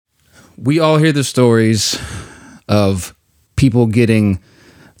we all hear the stories of people getting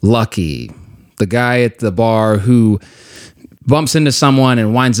lucky. The guy at the bar who bumps into someone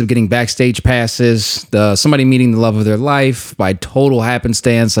and winds up getting backstage passes. Somebody meeting the love of their life by total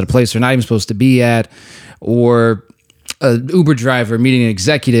happenstance at a place they're not even supposed to be at. Or an Uber driver meeting an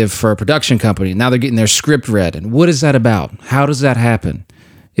executive for a production company. Now they're getting their script read. And what is that about? How does that happen?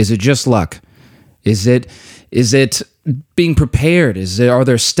 Is it just luck? Is it being prepared? Are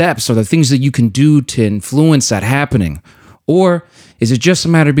there steps? Are there things that you can do to influence that happening? Or is it just a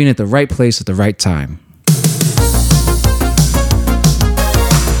matter of being at the right place at the right time?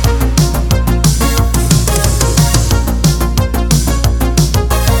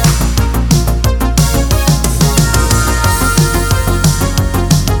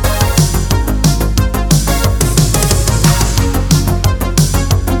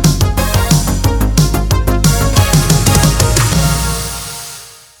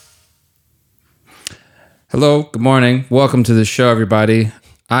 Hello, good morning. Welcome to the show, everybody.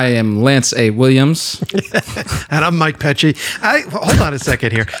 I am Lance A. Williams. And I'm Mike Pecci. Hold on a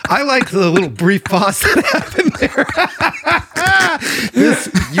second here. I like the little brief pause that happened there.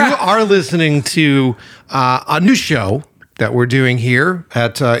 You are listening to a new show that we're doing here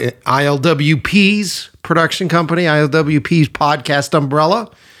at ILWP's production company, ILWP's podcast umbrella.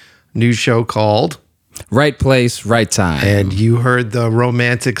 New show called... Right place, right time. And you heard the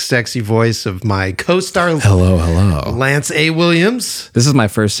romantic, sexy voice of my co-star. Hello. Lance A. Williams. This is my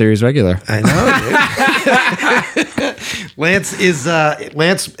first series regular. I know, dude.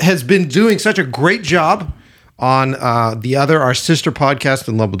 Lance has been doing such a great job on our sister podcast,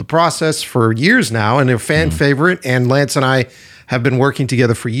 In Love with the Process, for years now, and a fan favorite. And Lance and I have been working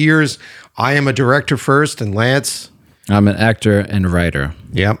together for years. I am a director first, and Lance... I'm an actor and writer.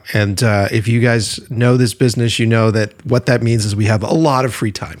 Yeah, and if you guys know this business, you know that what that means is we have a lot of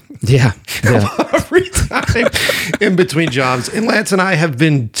free time. Yeah. A lot of free time in between jobs. And Lance and I have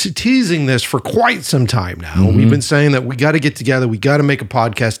been teasing this for quite some time now. Mm-hmm. We've been saying that we got to get together. We got to make a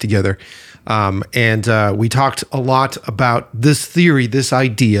podcast together. And we talked a lot about this theory, this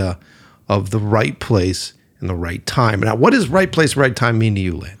idea of the right place and the right time. Now, what does right place, right time mean to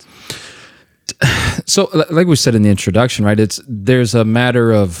you, Lance? So, like we said in the introduction, right? There's a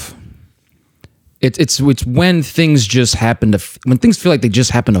matter of it's when things just happen when things feel like they just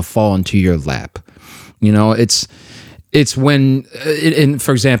happen to fall into your lap. You know, it's when,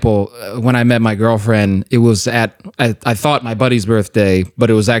 for example, when I met my girlfriend, it was I thought my buddy's birthday, but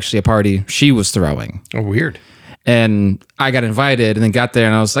it was actually a party she was throwing. Oh, weird. And I got invited and then got there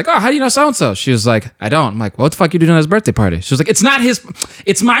and I was like, oh, how do you know so-and-so? She was like, I don't. I'm like, what the fuck are you doing at his birthday party? She was like,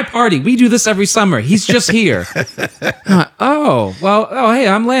 it's my party. We do this every summer. He's just here. I'm like, hey,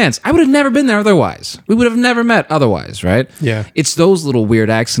 I'm Lance. I would have never been there otherwise. We would have never met otherwise, right? Yeah. It's those little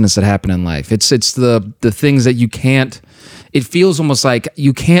weird accidents that happen in life. It's the things that you can't, it feels almost like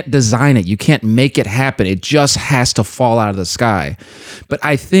you can't design it. You can't make it happen. It just has to fall out of the sky. But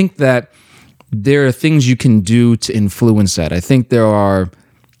I think that there are things you can do to influence that. I think there are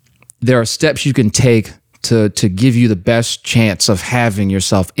steps you can take to give you the best chance of having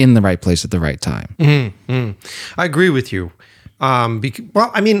yourself in the right place at the right time. Mm-hmm. I agree with you. My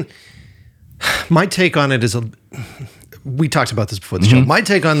take on it is we talked about this before the show. My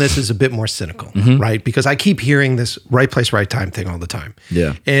take on this is a bit more cynical, right? Because I keep hearing this right place, right time thing all the time.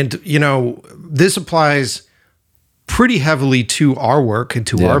 Yeah. And, this applies pretty heavily to our work and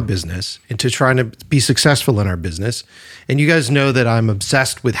to our business and to trying to be successful in our business. And you guys know that I'm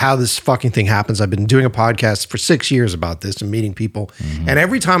obsessed with how this fucking thing happens. I've been doing a podcast for 6 years about this and meeting people. Mm-hmm. And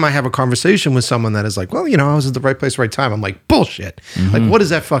every time I have a conversation with someone that is like, well, I was at the right place, right time. I'm like, bullshit. Mm-hmm. Like, what does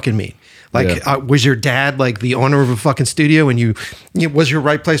that fucking mean? Like, was your dad like the owner of a fucking studio and you was your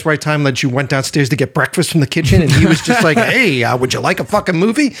right place, right time that you went downstairs to get breakfast from the kitchen and he was just like, hey, would you like a fucking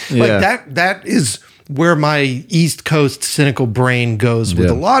movie? Yeah. Like that is where my East Coast cynical brain goes with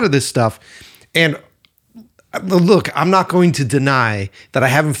a lot of this stuff. And look, I'm not going to deny that I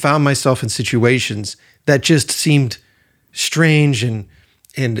haven't found myself in situations that just seemed strange and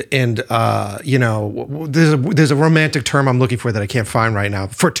there's a romantic term I'm looking for that I can't find right now.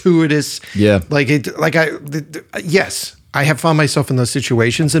 Fortuitous. Yeah. Yes, I have found myself in those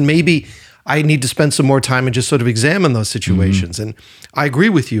situations, and maybe I need to spend some more time and just sort of examine those situations. Mm-hmm. And I agree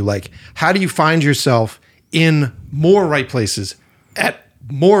with you. Like, how do you find yourself in more right places at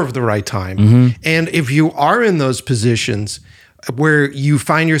more of the right time? Mm-hmm. And if you are in those positions where you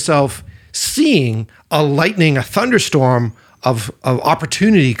find yourself seeing a thunderstorm of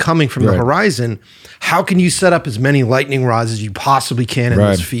opportunity coming from the horizon, how can you set up as many lightning rods as you possibly can in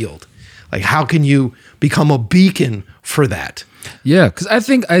this field? Like, how can you become a beacon for that? Yeah, because I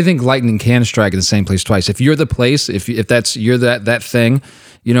think lightning can strike in the same place twice. If you're the place, if you're that thing,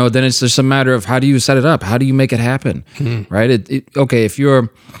 then it's just a matter of how do you set it up? How do you make it happen? Right? Okay, if you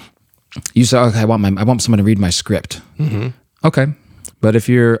say, okay, I want someone to read my script. Okay, but if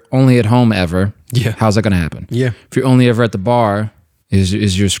you're only at home ever, how's that going to happen? Yeah. If you're only ever at the bar,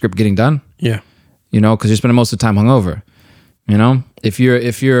 is your script getting done? Yeah. Because you're spending most of the time hungover. If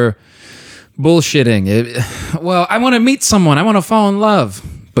you're bullshitting, well, I want to meet someone, I want to fall in love,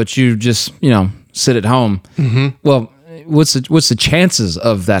 but you just sit at home. Well, what's the chances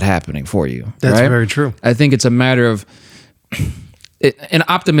of that happening for you? That's right? Very true. I think it's a matter of, and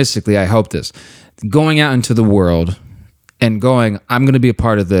optimistically, I hope this, going out into the world and going, I'm going to be a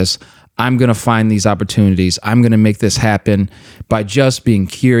part of this. I'm going to find these opportunities. I'm going to make this happen by just being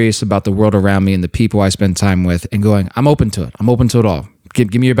curious about the world around me and the people I spend time with and going, I'm open to it. I'm open to it all.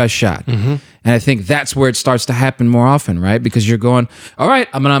 Give me your best shot. And I think that's where it starts to happen more often, right? Because you're going, all right,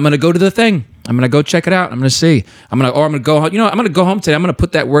 I'm gonna go to the thing. I'm gonna go check it out. I'm gonna see. I'm gonna go home. I'm gonna go home today. I'm gonna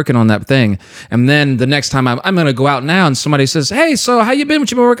put that work in on that thing. And then the next time I'm gonna go out now and somebody says, hey, so how you been?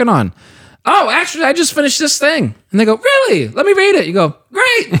 What you been working on? Oh, actually, I just finished this thing. And they go, really? Let me read it. You go,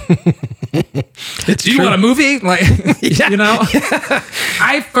 great. Do you want a movie?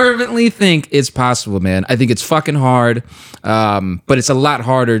 I fervently think it's possible, man. I think it's fucking hard, but it's a lot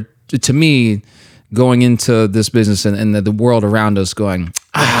harder to me going into this business and the world around us going,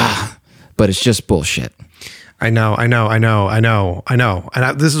 but it's just bullshit. I know. And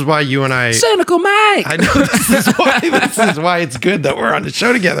this is why you and I... Cynical Mike! I know. This is why it's good that we're on the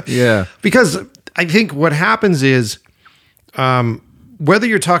show together. Yeah. Because I think what happens is, whether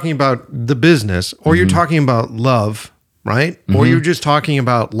you're talking about the business or you're talking about love, right? Or you're just talking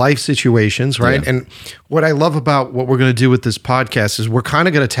about life situations, right? Yeah. And what I love about what we're going to do with this podcast is we're kind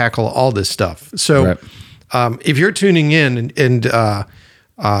of going to tackle all this stuff. So if you're tuning in and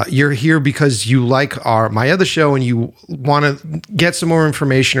you're here because you like my other show and you want to get some more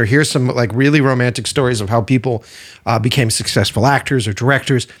information or hear some like really romantic stories of how people became successful actors or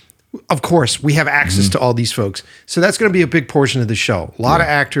directors, of course, we have access to all these folks. So that's going to be a big portion of the show. A lot of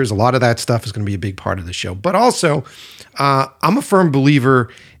actors, a lot of that stuff is going to be a big part of the show. But also, I'm a firm believer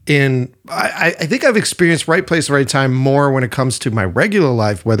in, I think I've experienced right place, right time more when it comes to my regular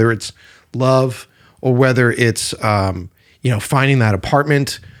life, whether it's love or whether it's, finding that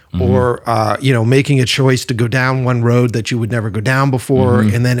apartment or, making a choice to go down one road that you would never go down before.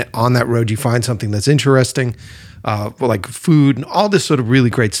 And then on that road, you find something that's interesting. Like food and all this sort of really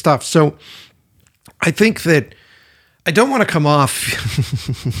great stuff. So I think that I don't want to come off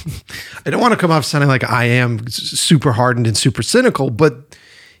sounding like I am super hardened and super cynical, but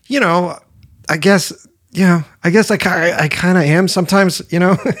I guess I kind of am sometimes, So,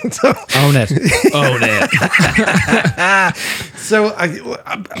 Own it. So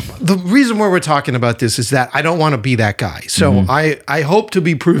the reason why we're talking about this is that I don't want to be that guy. So I hope to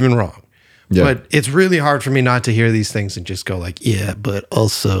be proven wrong. Yeah. But it's really hard for me not to hear these things and just go like, yeah, but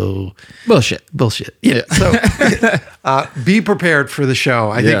also bullshit. Yeah. So be prepared for the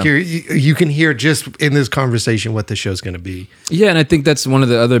show. I think you can hear just in this conversation what the show's going to be. Yeah, and I think that's one of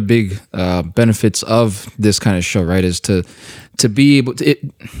the other big benefits of this kind of show, right? Is to be able to.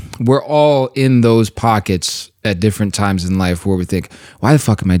 We're all in those pockets at different times in life where we think, why the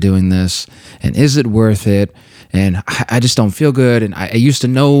fuck am I doing this? And is it worth it? And I just don't feel good. And I used to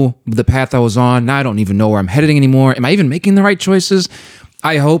know the path I was on. Now I don't even know where I'm heading anymore. Am I even making the right choices?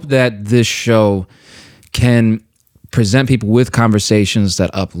 I hope that this show can present people with conversations that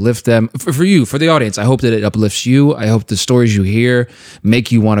uplift them. For you, for the audience, I hope that it uplifts you. I hope the stories you hear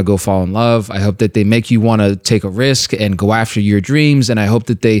make you want to go fall in love. I hope that they make you want to take a risk and go after your dreams. And I hope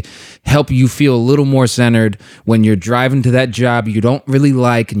that they help you feel a little more centered when you're driving to that job you don't really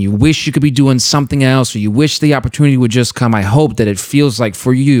like and you wish you could be doing something else or you wish the opportunity would just come. I hope that it feels like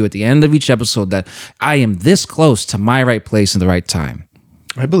for you at the end of each episode that I am this close to my right place in the right time.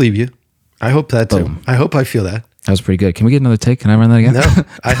 I believe you. I hope that too. Boom. I hope I feel that. That was pretty good. Can we get another take? Can I run that again? No,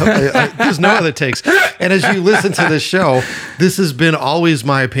 I hope there's no other takes. And as you listen to this show, this has been always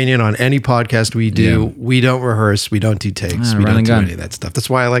my opinion on any podcast we do. Yeah. We don't rehearse. We don't do takes. We don't do any of that stuff. That's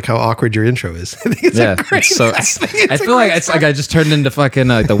why I like how awkward your intro is. I think it's great. So I feel like it's like I just turned into fucking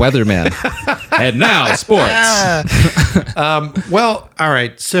the weatherman. And now sports. Well, all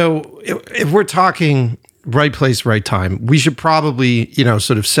right. So if we're talking right place, right time, we should probably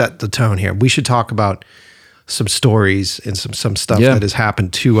sort of set the tone here. We should talk about some stories and some stuff that has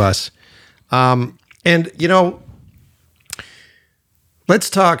happened to us. And let's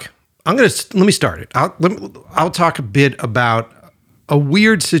talk. Let me start it. I'll talk a bit about a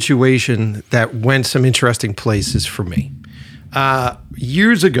weird situation that went some interesting places for me.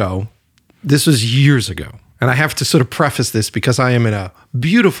 Years ago, this was years ago, and I have to sort of preface this because I am in a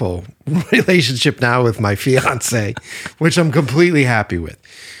beautiful relationship now with my fiance, which I'm completely happy with.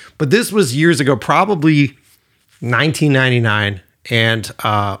 But this was years ago, probably 1999, and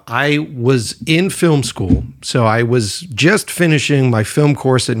I was in film school. So I was just finishing my film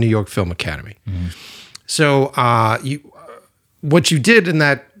course at New York Film Academy. Mm-hmm. So what you did in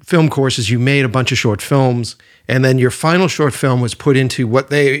that film course is you made a bunch of short films, and then your final short film was put into what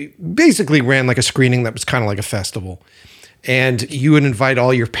they basically ran like a screening that was kind of like a festival. And you would invite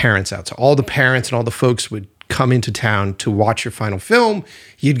all your parents out. So all the parents and all the folks would come into town to watch your final film.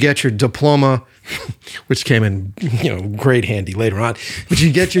 You'd get your diploma, which came in, great handy later on. But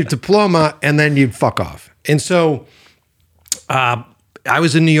you'd get your diploma and then you'd fuck off. And so I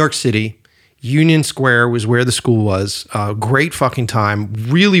was in New York City. Union Square was where the school was. Great fucking time.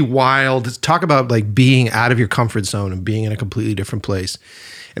 Really wild. Talk about like being out of your comfort zone and being in a completely different place,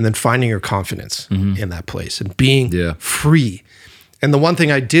 and then finding your confidence in that place and being free. And the one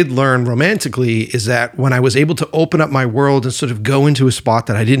thing I did learn romantically is that when I was able to open up my world and sort of go into a spot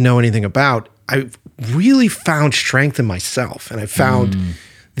that I didn't know anything about, I really found strength in myself. And I found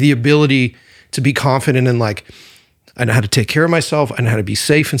the ability to be confident in like, I know how to take care of myself. I know how to be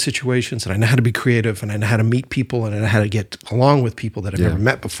safe in situations, and I know how to be creative, and I know how to meet people, and I know how to get along with people that I've never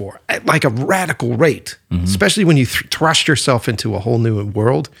met before at like a radical rate, especially when you thrust yourself into a whole new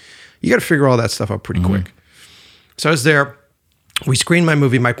world. You got to figure all that stuff out pretty quick. So I was there. We screened my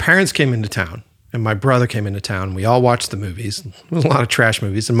movie. My parents came into town, and my brother came into town. We all watched the movies. There was a lot of trash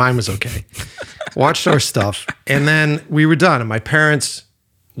movies, and mine was okay. Watched our stuff, and then we were done. And my parents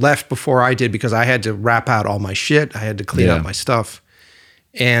left before I did because I had to wrap out all my shit. I had to clean up my stuff.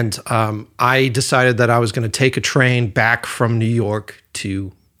 And I decided that I was going to take a train back from New York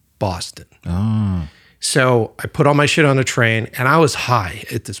to Boston. Oh. So I put all my shit on a train, and I was high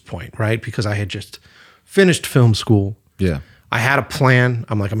at this point, right? Because I had just finished film school. Yeah. I had a plan.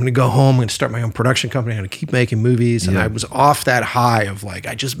 I'm like, I'm going to go home. I'm going to start my own production company. I'm going to keep making movies. And I was off that high of like,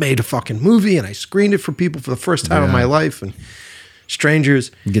 I just made a fucking movie and I screened it for people for the first time in my life. And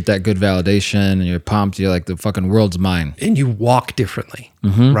strangers. You get that good validation and you're pumped. You're like, the fucking world's mine. And you walk differently,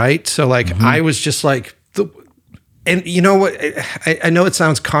 right? So like, I was just like, and you know what? I know it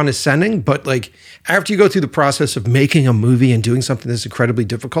sounds condescending, but like after you go through the process of making a movie and doing something that's incredibly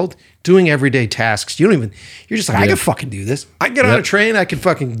difficult, doing everyday tasks, you're just like, I can fucking do this. I can get on a train. I can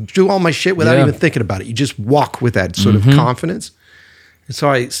fucking do all my shit without even thinking about it. You just walk with that sort of confidence. And so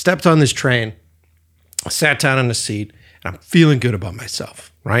I stepped on this train, sat down in a seat, and I'm feeling good about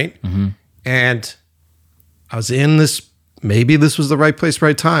myself, right? And I was in this, maybe this was the right place,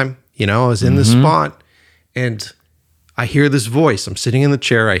 right time. I was in this spot, and I hear this voice. I'm sitting in the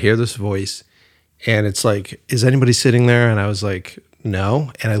chair. I hear this voice, and it's like, is anybody sitting there? And I was like,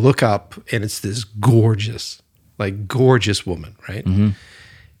 no. And I look up, and it's this gorgeous woman, right?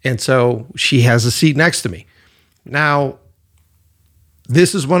 And so she has a seat next to me. Now,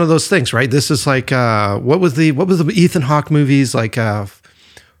 this is one of those things, right? This is like what was the Ethan Hawke movies like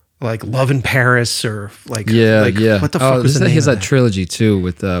Love in Paris or like what the fuck was the name? He has that trilogy too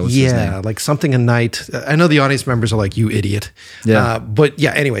with what's his name? Like Something a Night. I know the audience members are like, you idiot. But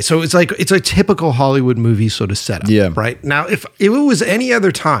yeah, anyway, so it's like it's a typical Hollywood movie sort of setup. Yeah. Right. Now, if it was any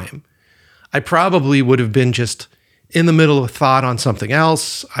other time, I probably would have been just in the middle of a thought on something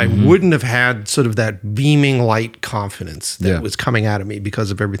else. I wouldn't have had sort of that beaming light confidence that was coming out of me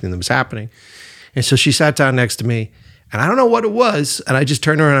because of everything that was happening. And so she sat down next to me, and I don't know what it was. And I just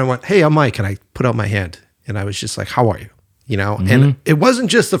turned around and I went, hey, I'm Mike. And I put out my hand, and I was just like, how are you? And it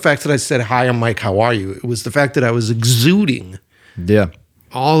wasn't just the fact that I said, hi, I'm Mike, how are you? It was the fact that I was exuding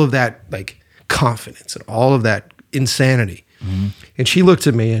all of that like confidence and all of that insanity. And she looked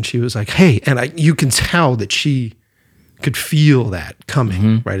at me and she was like, hey, and you can tell that she could feel that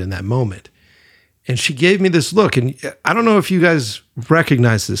coming right in that moment. And she gave me this look, and I don't know if you guys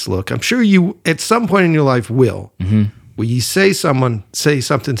recognize this look. I'm sure you, at some point in your life, will. Where you say something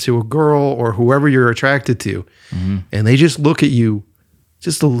to a girl or whoever you're attracted to, and they just look at you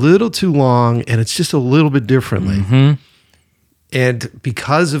just a little too long, and it's just a little bit differently. And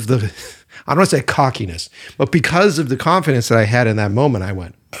because of the, I don't want to say cockiness, but because of the confidence that I had in that moment, I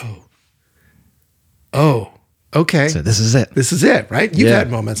went, oh. Okay. So this is it. This is it, right? You've had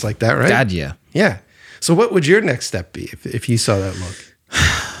moments like that, right? God, yeah. Yeah. So what would your next step be if you saw that look?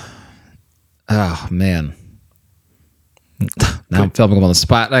 Oh, man. Now I'm filming him on the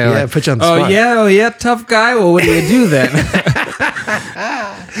spot. Put you on the spot. Oh, yeah, tough guy. Well, what do you do then?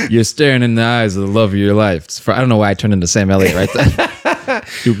 You're staring in the eyes of the love of your life. I don't know why I turned into Sam Elliott right there.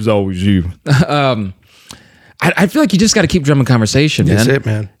 It was always you. I feel like you just got to keep drumming conversation, man. That's it,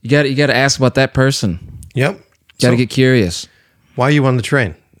 man. You got to ask about that person. Yep. Got to get curious. Why are you on the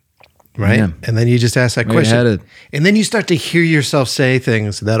train? Right? Yeah. And then you just ask that question. Headed. And then you start to hear yourself say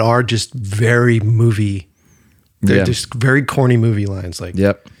things that are just very movie. They're just very corny movie lines like,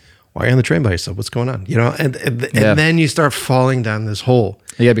 why are you on the train by yourself? What's going on? You know, and then you start falling down this hole.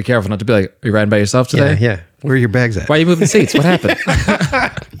 You gotta be careful not to be like, are you riding by yourself today? Yeah. Where are your bags at? Why are you moving seats? What happened?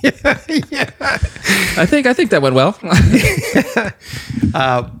 I think that went well.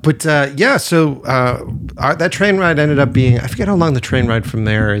 So that train ride ended up being, I forget how long the train ride from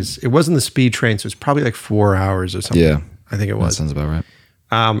there is. It wasn't the speed train, so it's probably like 4 hours or something. Yeah. I think it was. That sounds about right.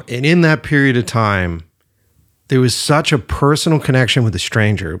 And in that period of time, there was such a personal connection with a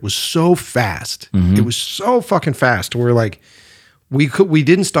stranger. It was so fast. Mm-hmm. It was so fucking fast. We're like, we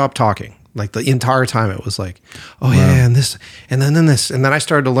didn't stop talking. Like the entire time it was like, and this, and then this. And then I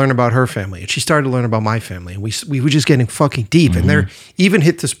started to learn about her family and she started to learn about my family. And we were just getting fucking deep. And there even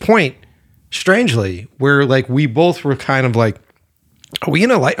hit this point, strangely, where like we both were kind of like, are we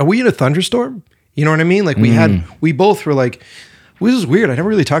in a thunderstorm? You know what I mean? Like we both were like, well, this is weird. I never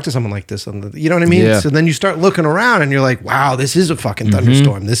really talked to someone like this. You know what I mean? Yeah. So then you start looking around and you're like, wow, this is a fucking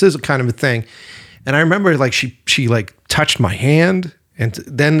thunderstorm. This is a kind of a thing. And I remember like she like touched my hand. And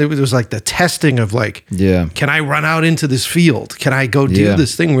then there was like the testing of like, can I run out into this field? Can I go do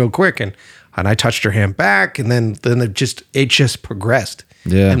this thing real quick? And I touched her hand back, and then it just progressed.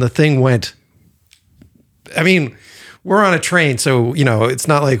 Yeah. And the thing went. I mean, we're on a train, so you know it's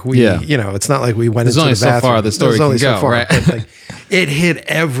not like we it's not like we went into the bathroom. There's only so far the story can go, right? Like, it hit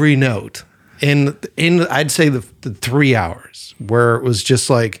every note in I'd say the 3 hours where it was just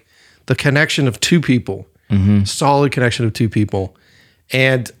like the connection of two people, solid connection of two people.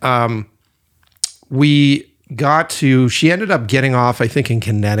 And she ended up getting off, I think, in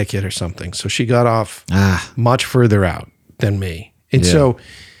Connecticut or something. So she got off much further out than me. And so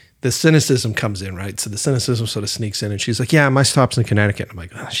the cynicism comes in, right? So the cynicism sort of sneaks in and she's like, yeah, my stop's in Connecticut. I'm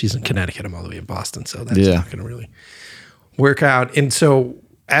like, she's in Connecticut. I'm all the way in Boston. So that's not going to really work out. And so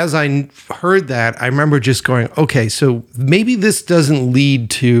as I heard that, I remember just going, okay, so maybe this doesn't lead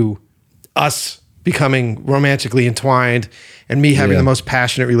to us becoming romantically entwined and me having the most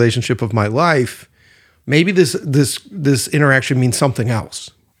passionate relationship of my life. Maybe this interaction means something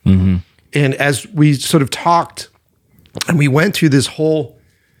else. Mm-hmm. And as we sort of talked and we went through this whole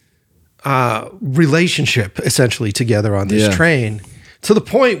relationship essentially together on this train to the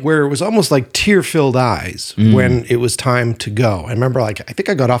point where it was almost like tear-filled eyes when it was time to go. I remember I think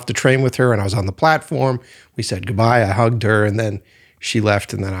I got off the train with her and I was on the platform. We said goodbye. I hugged her and then she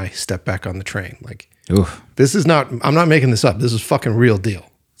left and then I stepped back on the train. Like, oof. I'm not making this up. This is fucking real deal.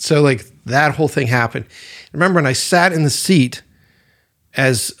 So like that whole thing happened. Remember, and I sat in the seat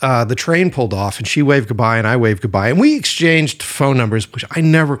as the train pulled off and she waved goodbye and I waved goodbye. And we exchanged phone numbers, which I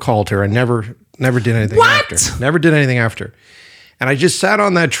never called her. I never did anything after. Never did anything after. And I just sat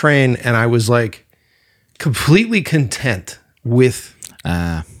on that train and I was like completely content with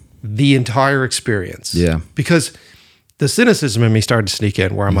the entire experience. Yeah. Because the cynicism in me started to sneak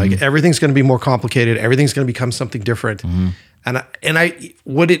in where I'm like, everything's going to be more complicated. Everything's going to become something different. And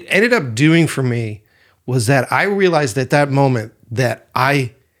what it ended up doing for me was that I realized at that moment that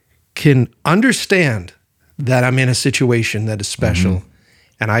I can understand that I'm in a situation that is special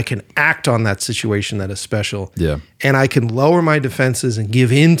and I can act on that situation that is special. Yeah. And I can lower my defenses and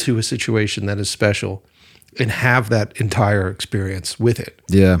give into a situation that is special and have that entire experience with it.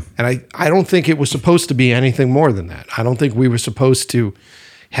 Yeah. And I don't think it was supposed to be anything more than that. I don't think we were supposed to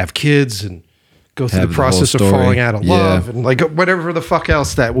have kids and go through the process of falling out of love and like whatever the fuck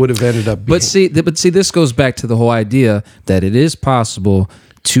else that would have ended up being. But see, this goes back to the whole idea that it is possible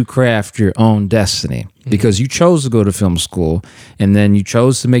to craft your own destiny because you chose to go to film school and then you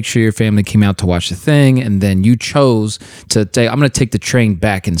chose to make sure your family came out to watch the thing and then you chose to say, I'm going to take the train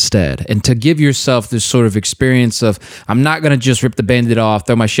back instead and to give yourself this sort of experience of I'm not going to just rip the Band-Aid off,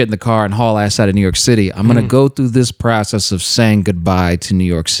 throw my shit in the car and haul ass out of New York City. I'm going to go through this process of saying goodbye to New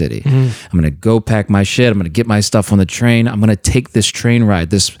York City. I'm going to go pack my shit. I'm going to get my stuff on the train. I'm going to take this train ride,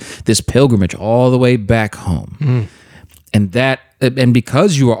 this pilgrimage all the way back home. And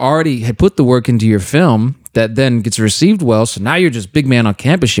because you already had put the work into your film, that then gets received well. So now you're just big man on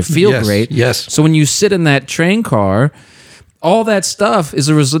campus. You feel great. Yes. So when you sit in that train car, all that stuff is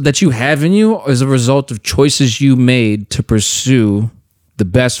a result that you have in you is a result of choices you made to pursue the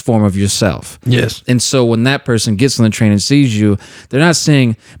best form of yourself. Yes. And so when that person gets on the train and sees you, they're not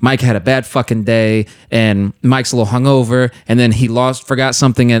saying Mike had a bad fucking day and Mike's a little hungover and then he forgot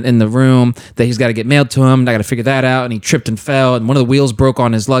something in the room that he's got to get mailed to him. I got to figure that out. And he tripped and fell and one of the wheels broke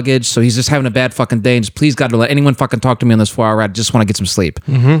on his luggage. So he's just having a bad fucking day and just please God, don't let anyone fucking talk to me on this 4-hour ride. I just want to get some sleep.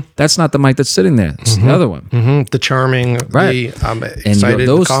 That's not the Mike that's sitting there. It's the other one. The charming, Right. I'm excited, and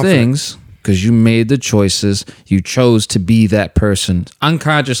those confident. things, because you made the choices, you chose to be that person,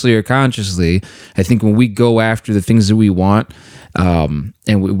 unconsciously or consciously. I think when we go after the things that we want, and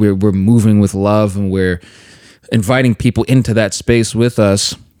we're moving with love, and we're inviting people into that space with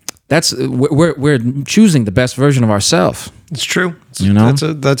us, we're choosing the best version of ourselves. It's true. You know?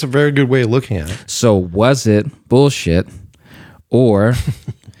 That's a very good way of looking at it. So was it bullshit, or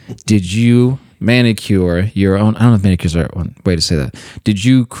did you manicure your own? I don't know if manicure's the right one way to say that. Did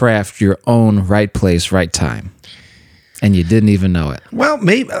you craft your own right place, right time, and you didn't even know it? Well,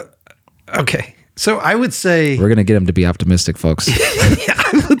 maybe. Okay, so I would say We're gonna get him to be optimistic, folks.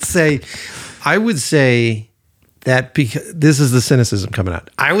 I would say that because this is the cynicism coming out.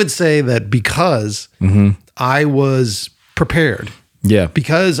 I would say that because I was prepared, Yeah,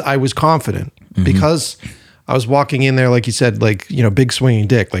 because I was confident, because I was walking in there, like you said, like, you know, big swinging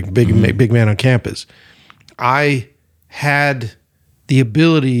dick, like big man on campus. I had the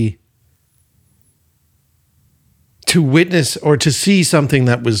ability to witness or to see something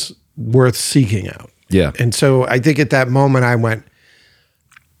that was worth seeking out. yeah, And so I think at that moment I went,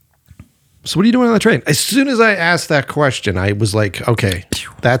 so what are you doing on the train? As soon as I asked that question, I was like, okay,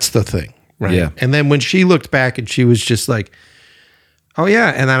 that's the thing. Right. Yeah. And then when she looked back and she was just like, oh yeah.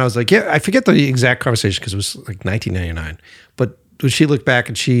 And then I was like, yeah, I forget the exact conversation because it was like 1999. But when she looked back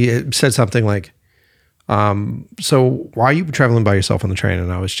and she said something like, so why are you traveling by yourself on the train?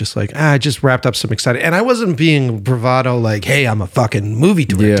 And I was just like, I just wrapped up some exciting, and I wasn't being bravado like, hey, I'm a fucking movie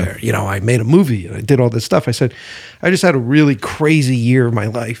director. Yeah. You know, I made a movie and I did all this stuff. I said, I just had a really crazy year of my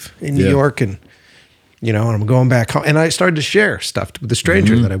life in New York, and, you know, and I'm going back home. And I started to share stuff with a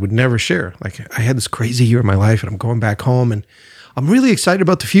stranger that I would never share. Like, I had this crazy year of my life and I'm going back home and I'm really excited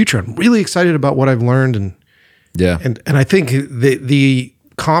about the future. I'm really excited about what I've learned. And I think the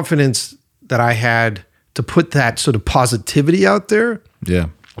confidence that I had to put that sort of positivity out there, yeah,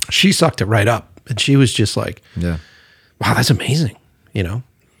 she sucked it right up. And she was just like, yeah. wow, that's amazing. You know?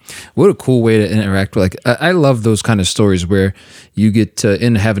 What a cool way to interact with. Like, I love those kind of stories where you get to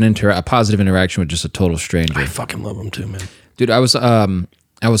have a positive interaction with just a total stranger. I fucking love them too, man. Dude, I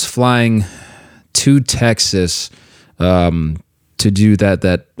was flying to Texas to do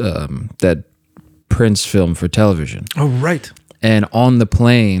that Prince film for television. Oh, right. And on the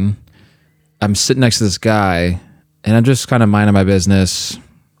plane, I'm sitting next to this guy, and I'm just kind of minding my business,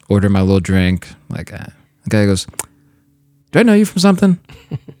 ordering my little drink. Like, the guy goes, "Do I know you from something?"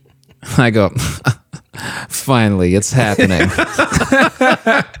 I go, "Finally, it's happening."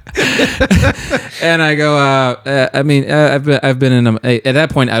 And I go, I've been in at that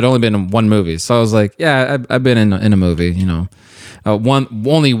point, I'd only been in one movie. So I was like, yeah, I've been in a movie, you know.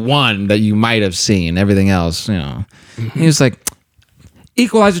 Only one that you might have seen. Everything else, you know. He was like,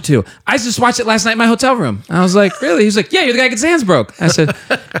 Equalizer 2. I just watched it last night in my hotel room. I was like, really? He's like, yeah, you're the guy who gets his hands broke. I said,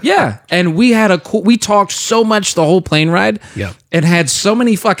 yeah. And we had we talked so much the whole plane ride. Yeah. And had so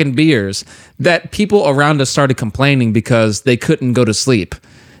many fucking beers that people around us started complaining because they couldn't go to sleep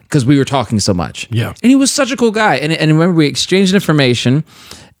because we were talking so much. Yeah. And he was such a cool guy. And remember, we exchanged information.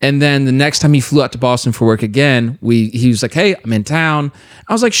 And then the next time he flew out to Boston for work again, he was like, hey, I'm in town.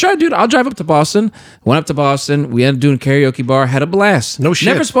 I was like, sure, dude, I'll drive up to Boston. Went up to Boston. We ended up doing a karaoke bar, had a blast. No shit.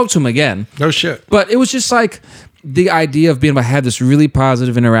 Never spoke to him again. No shit. But it was just like the idea of being able to have this really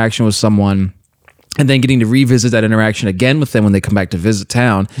positive interaction with someone and then getting to revisit that interaction again with them when they come back to visit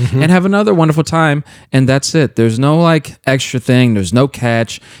town and have another wonderful time. And that's it. There's no like extra thing. There's no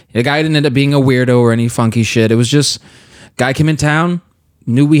catch. The guy didn't end up being a weirdo or any funky shit. It was just guy came in town,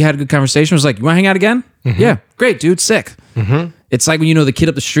 knew we had a good conversation, was like, you want to hang out again? Yeah, great, dude, sick. It's like when, you know, the kid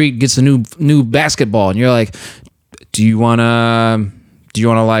up the street gets a new basketball and you're like, do you want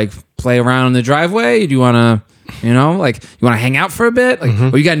to like play around in the driveway? Do you want to, you know, like, you want to hang out for a bit? Like,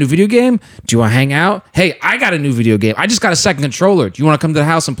 oh, you got a new video game? Do you want to hang out? Hey, I got a new video game. I just got a second controller. Do you want to come to the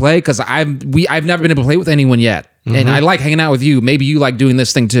house and play? Because I've never been able to play with anyone yet. And I like hanging out with you. Maybe you like doing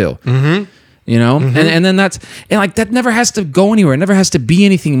this thing too. You know, and then that never has to go anywhere. It never has to be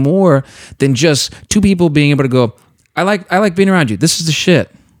anything more than just two people being able to go, I like being around you. This is the shit.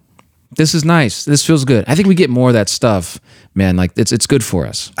 This is nice. This feels good. I think we get more of that stuff, man. Like it's good for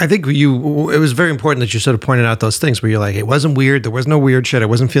us. I think it was very important that you sort of pointed out those things where you're like, it wasn't weird. There was no weird shit. I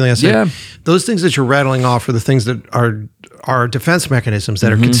wasn't feeling unsafe. Yeah. Those things that you're rattling off are the things that are defense mechanisms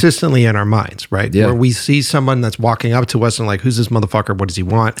that are consistently in our minds, right? Yeah. Where we see someone that's walking up to us and like, who's this motherfucker? What does he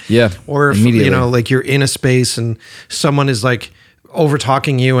want? Yeah. Or if, like you're in a space and someone is like over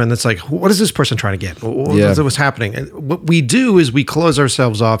talking you and it's like, what is this person trying to get? What's happening? And what we do is we close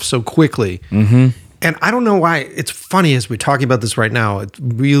ourselves off so quickly. And I don't know why. It's funny as we're talking about this right now. It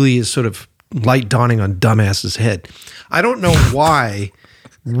really is sort of light dawning on dumbass's head. I don't know why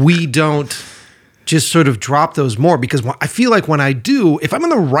we don't just sort of drop those more, because I feel like when I do, if I'm in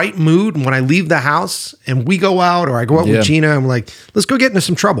the right mood and when I leave the house and we go out or I go out with Gina, I'm like, let's go get into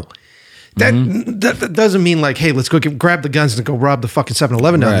some trouble. That doesn't mean like, hey, let's go grab the guns and go rob the fucking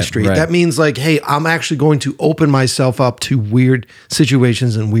 7-Eleven down the street. That means like, hey, I'm actually going to open myself up to weird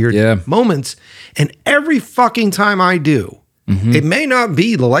situations and weird moments. And every fucking time I do, it may not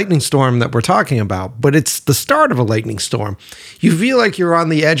be the lightning storm that we're talking about, but it's the start of a lightning storm. You feel like you're on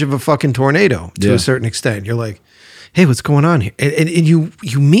the edge of a fucking tornado to a certain extent. You're like, hey, what's going on here? And you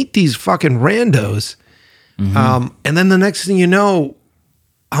meet these fucking randos. And then the next thing you know,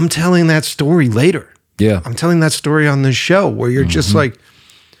 I'm telling that story later. Yeah. I'm telling that story on this show where you're just like,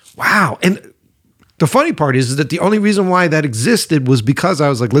 wow. And the funny part is that the only reason why that existed was because I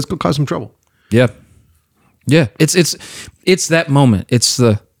was like, let's go cause some trouble. Yeah. Yeah. It's that moment. It's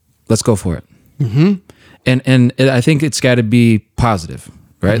the, let's go for it. And I think it's got to be positive,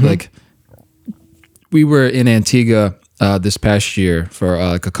 right? Like we were in Antigua this past year for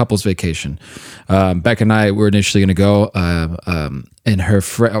like a couple's vacation. Beck and I were initially going to go, and her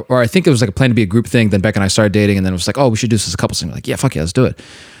friend, or I think it was like a plan to be a group thing. Then Beck and I started dating, and then it was like, oh, we should do this as a couple thing. We're like, yeah, fuck yeah, let's do it.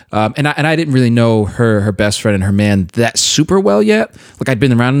 And I didn't really know her best friend and her man that super well yet. Like I'd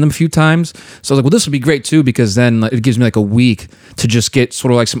been around them a few times. So I was like, well, this would be great too, because then it gives me like a week to just get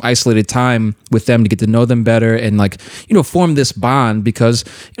sort of like some isolated time with them to get to know them better and like, form this bond, because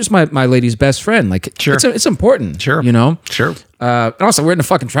it's my lady's best friend. Like it's important, and also we're in the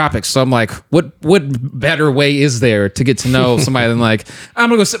fucking tropics. So I'm like, what better way is there to get to know somebody than like, I'm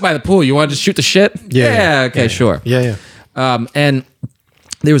gonna go sit by the pool. You want to just shoot the shit? Yeah. Okay. Sure. Yeah. And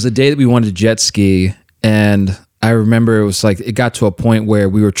there was a day that we wanted to jet ski, and I remember it was like, it got to a point where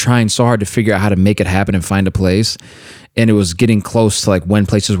we were trying so hard to figure out how to make it happen and find a place. And it was getting close to like when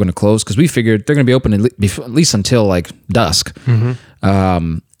places were going to close, because we figured they're going to be open at least until like dusk.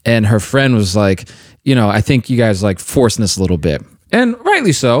 And her friend was like, I think you guys like forcing this a little bit. And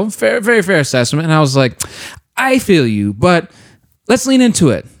rightly so. Very fair assessment. And I was like, I feel you, but let's lean into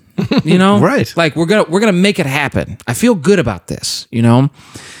it. Right. Like we're gonna make it happen. I feel good about this,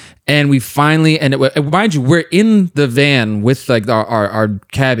 And we finally, and mind you, we're in the van with like our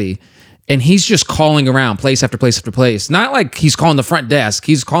cabbie, and he's just calling around place after place after place. Not like he's calling the front desk.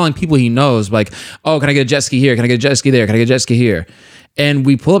 He's calling people he knows, like, oh, can I get a jet ski here? Can I get a jet ski there? Can I get a jet ski here? And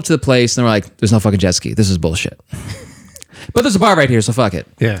we pull up to the place, and we're like, there's no fucking jet ski. This is bullshit. But there's a bar right here, so fuck it.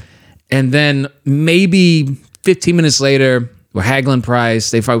 Yeah. And then maybe 15 minutes later, we're haggling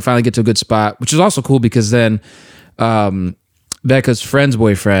price. They finally get to a good spot, which is also cool, because then Becca's friend's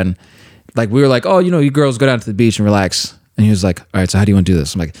boyfriend, like we were like, oh, you girls go down to the beach and relax. And he was like, all right, so how do you want to do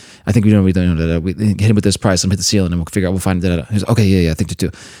this? I'm like, I think we hit him with this price and hit the ceiling, and we'll figure out, we'll find it. He's like, okay, yeah, I think so too.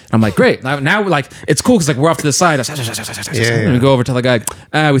 And I'm like, great. Now we're like, it's cool, because like we're off to the side. And we go over to the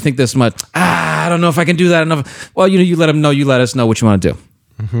guy, we think this much. I don't know if I can do that enough. Well, you let him know, you let us know what you want to do.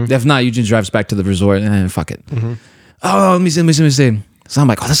 If not, you just drive us back to the resort and fuck it. Oh, let me see. So I'm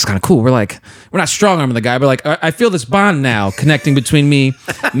like, oh, this is kind of cool. We're like, we're not strong arming the guy, but like, I feel this bond now connecting between me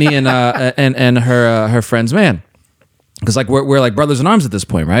and her friend's man. Because like we're like brothers in arms at this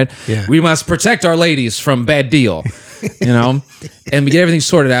point, right? Yeah. We must protect our ladies from bad deal, And we get everything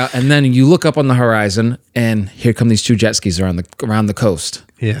sorted out, and then you look up on the horizon, and here come these two jet skis around the coast.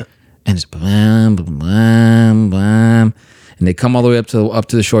 Yeah. And it's blam, blam, blam, and they come all the way up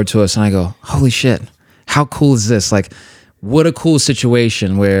to the shore to us, and I go, holy shit, how cool is this? Like, what a cool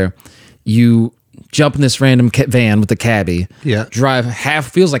situation where you jump in this random van with the cabbie, drive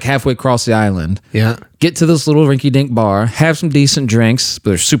feels like halfway across the island, get to this little rinky-dink bar, have some decent drinks,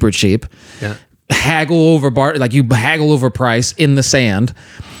 but they're super cheap, haggle over price in the sand,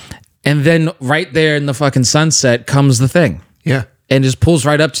 and then right there in the fucking sunset comes the thing. Yeah. And just pulls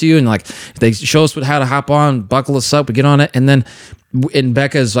right up to you, and like they show us how to hop on, buckle us up, we get on it, and then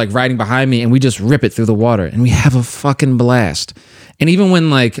Becca's like riding behind me, and we just rip it through the water, and we have a fucking blast. And even when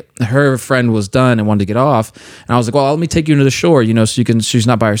like her friend was done and wanted to get off, and I was like, well, let me take you into the shore, so she's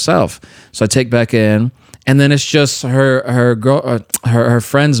not by herself. So I take Becca in, And then it's just her girl, her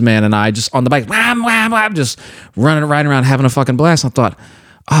friends, man, and I just on the bike, wham, wham, wham, just riding around having a fucking blast. And I thought,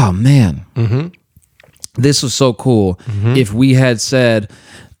 oh man, this was so cool. If we had said,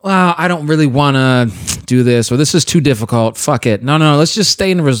 well, I don't really want to do this, or this is too difficult. Fuck it. No, let's just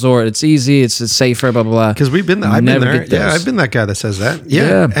stay in the resort. It's easy. It's safer. Blah blah blah. Because we've been there. I've been there. Yeah, I've been that guy that says that.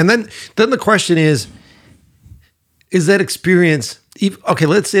 Yeah. And then the question is that experience? Okay,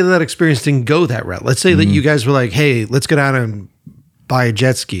 let's say that experience didn't go that route. Let's say that you guys were like, hey, let's go down and buy a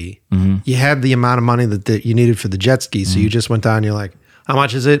jet ski. You had the amount of money that you needed for the jet ski, so you just went down. And you're like, how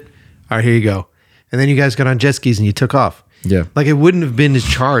much is it? All right, here you go. And then you guys got on jet skis and you took off. Yeah. Like it wouldn't have been as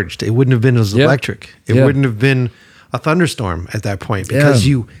charged. It wouldn't have been as electric. It wouldn't have been a thunderstorm at that point because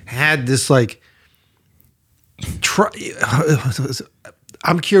you had this like.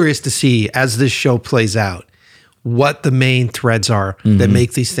 I'm curious to see as this show plays out what the main threads are that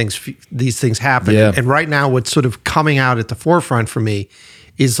make these things happen. Yeah. And right now, what's sort of coming out at the forefront for me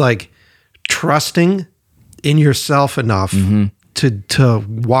is like trusting in yourself enough to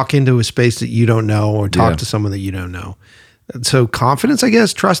walk into a space that you don't know or talk to someone that you don't know. So confidence, I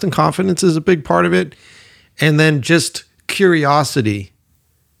guess, trust and confidence is a big part of it. And then just curiosity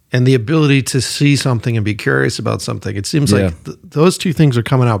and the ability to see something and be curious about something. It seems like those two things are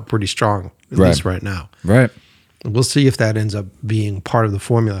coming out pretty strong, at least right now. Right. We'll see if that ends up being part of the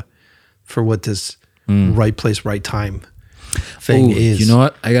formula for what this right place, right time thing is. You know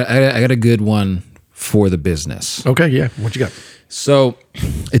what? I got a good one for the business. Okay, yeah. What you got? So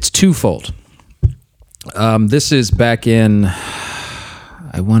it's twofold. This is back in,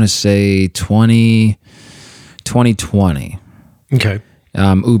 I want to say 2020. Okay.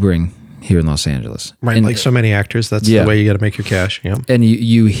 Ubering here in Los Angeles. Right, and, like so many actors, that's the way you got to make your cash. Yeah. And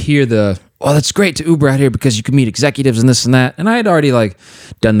you hear that's great to Uber out here because you can meet executives and this and that. And I had already like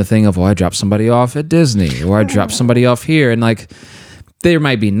done the thing of, I dropped somebody off at Disney or I dropped somebody off here. And like, they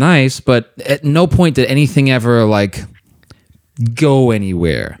might be nice, but at no point did anything ever like go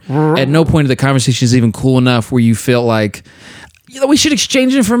anywhere. At no point did the conversation is even cool enough where you feel like, we should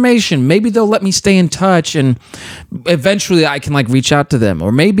exchange information. Maybe they'll let me stay in touch, and eventually I can like reach out to them.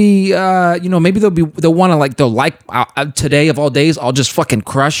 Or maybe maybe they'll want to like today of all days, I'll just fucking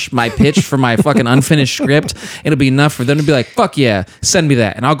crush my pitch for my fucking unfinished script. It'll be enough for them to be like, fuck yeah, send me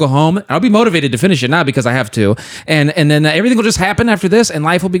that, and I'll go home. And I'll be motivated to finish it now because I have to, and then everything will just happen after this, and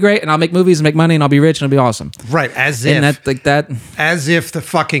life will be great, and I'll make movies and make money, and I'll be rich, and it'll be awesome. Right, as if the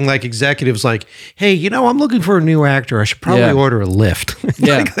fucking like executive's like, hey, I'm looking for a new actor. I should probably order a Lyft.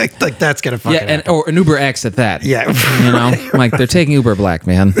 like that's gonna fucking happen. Or an Uber X at that. Yeah. Like they're taking Uber Black,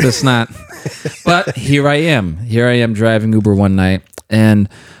 man. That's not. But here I am driving Uber one night, and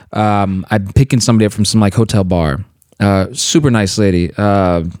I'm picking somebody up from some like hotel bar. Super nice lady,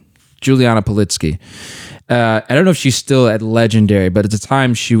 Juliana Politsky. I don't know if she's still at Legendary, but at the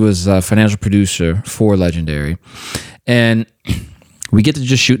time she was a financial producer for Legendary, and we get to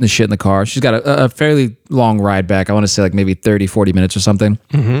just shooting the shit in the car. She's got a fairly long ride back. I want to say like maybe 30, 40 minutes or something.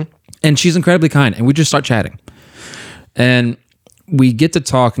 And she's incredibly kind. And we just start chatting. And we get to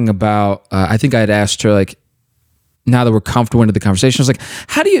talking about, I think I had asked her, like, now that we're comfortable into the conversation, I was like,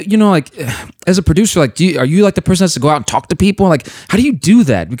 how do you, like, as a producer, like, are you like the person that has to go out and talk to people? Like, how do you do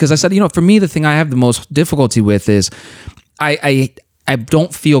that? Because I said, for me, the thing I have the most difficulty with is I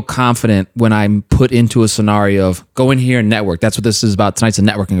don't feel confident when I'm put into a scenario of go in here and network. That's what this is about. Tonight's a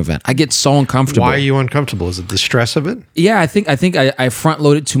networking event. I get so uncomfortable. Why are you uncomfortable? Is it the stress of it? Yeah, I think I front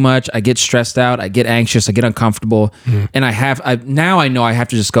load it too much. I get stressed out. I get anxious. I get uncomfortable. And now I know I have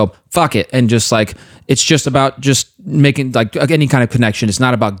to just go, fuck it. And just like, it's just about just making like any kind of connection. It's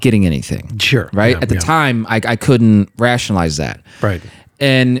not about getting anything. Sure. Right? At the time, I couldn't rationalize that. Right.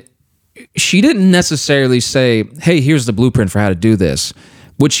 And she didn't necessarily say, hey, here's the blueprint for how to do this.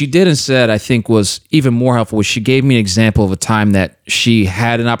 What she did instead, I think, was even more helpful, was she gave me an example of a time that she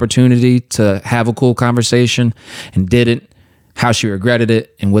had an opportunity to have a cool conversation and didn't, how she regretted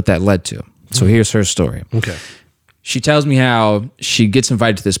it, and what that led to. So here's her story. Okay. She tells me how she gets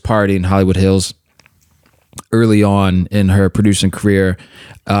invited to this party in Hollywood Hills early on in her producing career.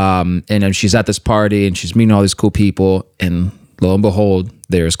 And then she's at this party and she's meeting all these cool people, and lo and behold,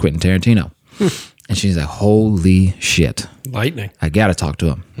 there's Quentin Tarantino. And she's like, holy shit. Lightning. I gotta talk to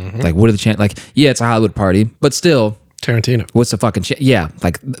him. Like, what are the chances? Like, yeah, it's a Hollywood party, but still. Tarantino. What's the fucking shit? Yeah,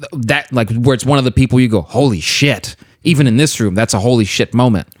 like that, like where it's one of the people you go, holy shit. Even in this room, that's a holy shit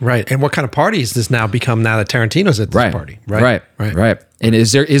moment. Right. And what kind of party has this now become now that Tarantino's at this party? Right. And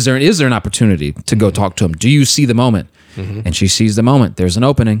is there an opportunity to go talk to him? Do you see the moment? And she sees the moment. There's an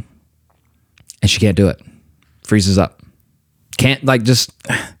opening. And she can't do it. Freezes up. Can't, like, just,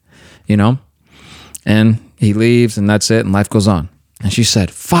 And he leaves, and that's it, and life goes on. And she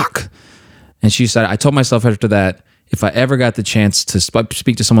said, fuck. And she said, I told myself after that, if I ever got the chance to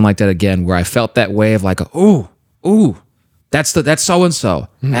speak to someone like that again, where I felt that way of like, ooh, that's so-and-so.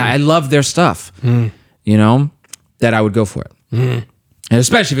 I love their stuff, you know, that I would go for it. And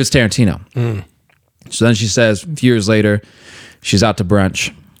especially if it's Tarantino. So then she says, a few years later, she's out to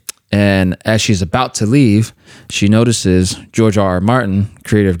brunch. And as she's about to leave, she notices George R.R. Martin,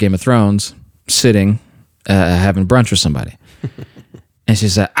 creator of Game of Thrones, sitting, having brunch with somebody. And she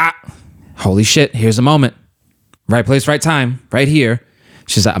said, holy shit, here's a moment. Right place, right time, right here.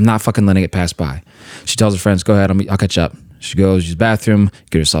 She's like, I'm not fucking letting it pass by. She tells her friends, go ahead, I'll catch up. She goes, use the bathroom,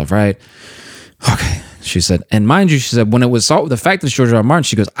 get herself right. Okay. She said, and mind you, she said, when it was the fact that George R. R. Martin,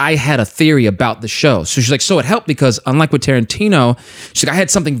 she goes, I had a theory about the show. So she's like, so it helped because unlike with Tarantino, she's like, I had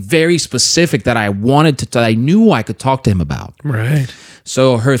something very specific that I wanted that I knew I could talk to him about. Right.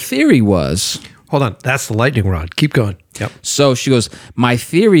 So her theory was... Hold on. That's the lightning rod. Keep going. Yep. So she goes, my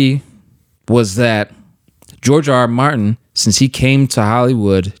theory was that George R. R. Martin, since he came to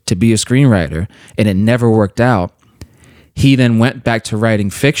Hollywood to be a screenwriter and it never worked out, he then went back to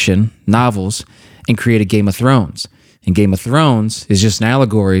writing fiction, novels, and created Game of Thrones. And Game of Thrones is just an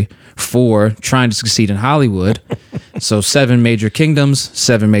allegory for trying to succeed in Hollywood. So 7 major kingdoms,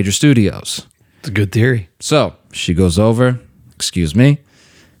 7 major studios. It's a good theory. So she goes over, excuse me,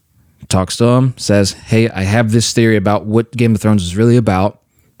 talks to him, says, hey, I have this theory about what Game of Thrones is really about.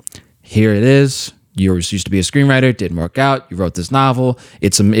 Here it is. You used to be a screenwriter. It didn't work out. You wrote this novel.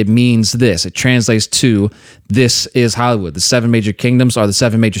 It means this. It translates to this is Hollywood. The 7 major kingdoms are the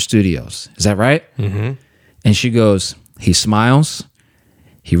 7 major studios. Is that right? Mm-hmm. And she goes, he smiles.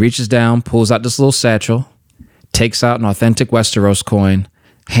 He reaches down, pulls out this little satchel, takes out an authentic Westeros coin,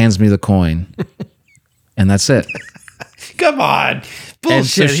 hands me the coin. And that's it. Come on. Bullshit. And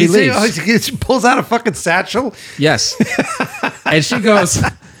so she leaves. She pulls out a fucking satchel? Yes. And she goes...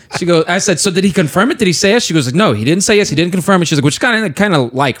 I said, so did he confirm it? Did he say yes? She goes, like, no, he didn't say yes. He didn't confirm it. She's like, which kind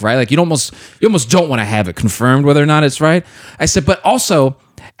of like, right? Like you almost don't want to have it confirmed whether or not it's right. I said, but also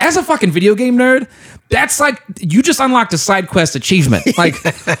as a fucking video game nerd, that's like, you just unlocked a side quest achievement. Like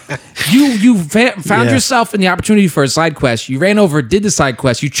you found yourself in the opportunity for a side quest. You ran over, did the side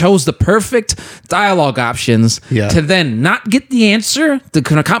quest. You chose the perfect dialogue options to then not get the answer, the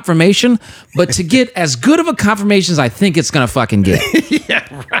kind of confirmation, but to get as good of a confirmation as I think it's going to fucking get.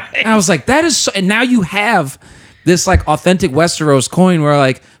 Yeah, right. And I was like, that is so, and now you have this like authentic Westeros coin where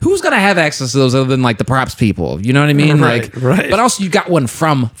like, who's going to have access to those other than like the props people? You know what I mean? Right, right. But also you got one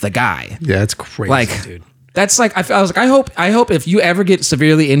from the guy. Yeah, it's crazy, like, dude. That's like, I was like, I hope if you ever get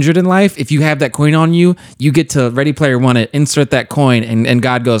severely injured in life, if you have that coin on you, you get to Ready Player One it, insert that coin, and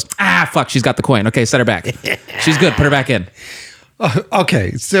God goes, fuck, she's got the coin. Okay, set her back. She's good. Put her back in.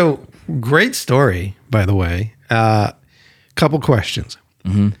 Okay, so great story, by the way. Couple questions.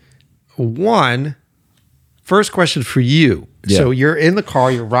 Mm-hmm. One, first question for you. Yeah. So you're in the car,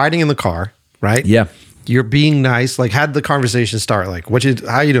 you're riding in the car, right? Yeah. You're being nice. Like, how'd the conversation start? Like,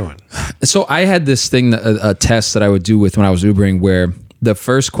 how you doing? So I had this thing, a test that I would do with when I was Ubering, where the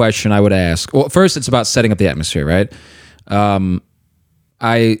first question I would ask, well, first it's about setting up the atmosphere, right?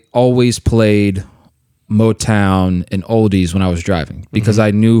 I always played Motown and oldies when I was driving because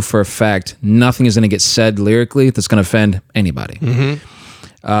I knew for a fact nothing is going to get said lyrically that's going to offend anybody.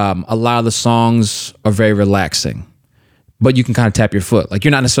 A lot of the songs are very relaxing, but you can kind of tap your foot. Like you're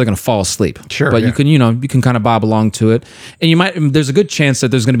not necessarily going to fall asleep. Sure. But you can kind of bob along to it. And there's a good chance that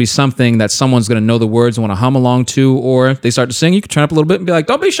there's going to be something that someone's going to know the words and want to hum along to, or they start to sing, you can turn up a little bit and be like,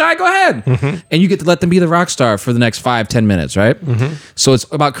 don't be shy, go ahead. And you get to let them be the rock star for the next 5-10 minutes, right? So it's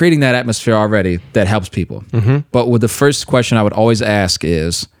about creating that atmosphere already that helps people. But with the first question I would always ask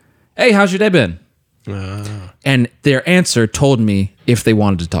is, hey, how's your day been? And their answer told me if they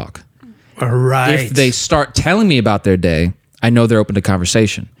wanted to talk. All right. If they start telling me about their day, I know they're open to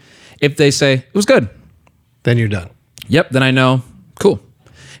conversation. If they say, it was good. Then you're done. Yep, then I know, cool.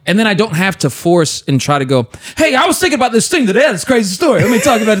 And then I don't have to force and try to go, hey, I was thinking about this thing today, this crazy story. Let me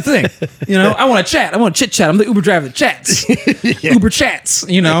talk about the thing. You know, I want to chat. I want to chit chat. I'm the Uber driver that chats. Uber chats,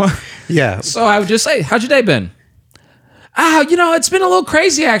 you know? Yeah. So I would just say, how's your day been? It's been a little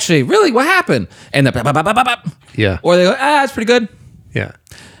crazy actually. Really, what happened? And the yeah. Or they go, it's pretty good. Yeah.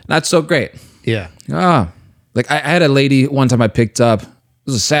 Not so great. Yeah. Like I had a lady one time I picked up. It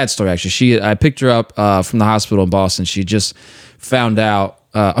was a sad story actually. I picked her up from the hospital in Boston. She just found out.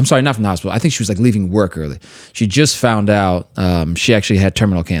 I'm sorry, not from the hospital. I think she was like leaving work early. She just found out she actually had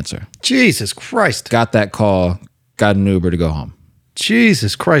terminal cancer. Jesus Christ. Got that call. Got an Uber to go home.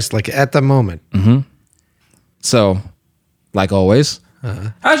 Jesus Christ! Like at the moment. So, like always,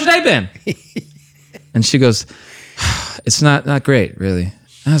 how's your day been? And she goes, it's not great, really.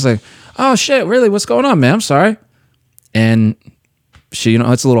 And I was like, oh shit, really? What's going on, man? I'm sorry. And she,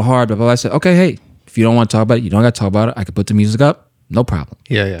 it's a little hard, but I said, okay, hey, if you don't want to talk about it, you don't got to talk about it. I could put the music up. No problem.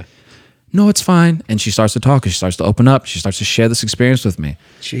 Yeah. No, it's fine. And she starts to talk. She starts to open up. She starts to share this experience with me.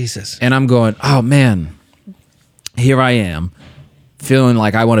 Jesus. And I'm going, oh man, here I am, feeling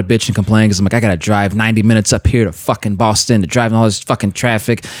like I want to bitch and complain because I'm like, I got to drive 90 minutes up here to fucking Boston to drive in all this fucking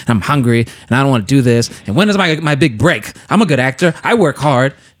traffic. And I'm hungry and I don't want to do this. And when is my big break? I'm a good actor. I work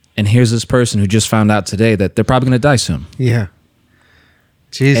hard. And here's this person who just found out today that they're probably going to die soon. Yeah.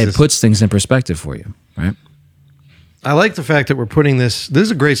 Jesus. It puts things in perspective for you, right? I like the fact that we're putting this is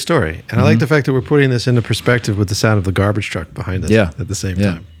a great story. And I like the fact that we're putting this into perspective with the sound of the garbage truck behind us at the same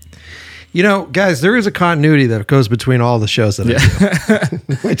time. Guys, there is a continuity that goes between all the shows that I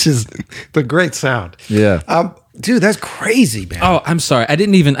do, which is the great sound. Yeah. Dude, that's crazy, man. Oh, I'm sorry. I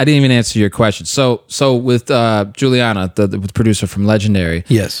didn't even answer your question. So with Juliana, the producer from Legendary.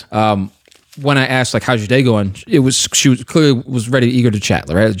 Yes. When I asked like, how's your day going? She was clearly ready, eager to chat,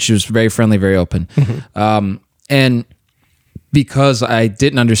 right? She was very friendly, very open. And because I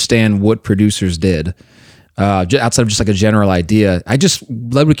didn't understand what producers did, outside of just like a general idea, I just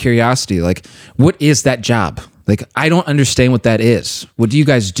led with curiosity. Like, what is that job? Like, I don't understand what that is. What do you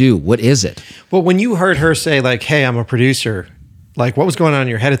guys do? What is it? Well, when you heard her say like, hey, I'm a producer, like what was going on in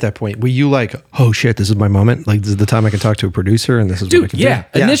your head at that point? Were you like, oh shit, this is my moment? Like, this is the time I can talk to a producer and this is what I can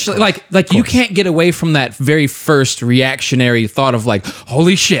do? Initially, like you can't get away from that very first reactionary thought of like,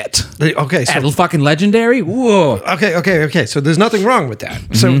 holy shit. Okay. So at fucking Legendary? Whoa. Okay. So there's nothing wrong with that.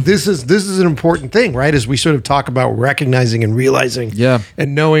 So this is an important thing, right? As we sort of talk about recognizing and realizing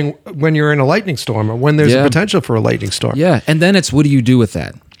and knowing when you're in a lightning storm or when there's a potential for a lightning storm. Yeah. And then it's, what do you do with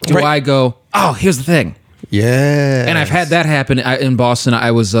that? Do I go, oh, here's the thing. Yeah. And I've had that happen in Boston.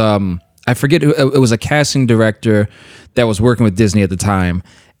 I was, I forget who, it was a casting director that was working with Disney at the time.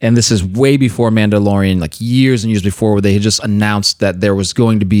 And this is way before Mandalorian, like years and years before, where they had just announced that there was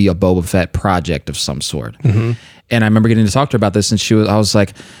going to be a Boba Fett project of some sort. And I remember getting to talk to her about this, and I was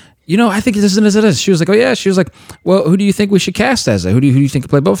like, I think this is it. She was like, oh yeah. She was like, well, who do you think we should cast as it? Who do you think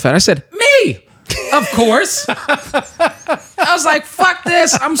could play Boba Fett? I said, me. Of course. I was like, fuck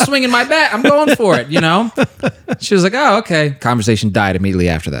this. I'm swinging my bat. I'm going for it, She was like, oh, okay. Conversation died immediately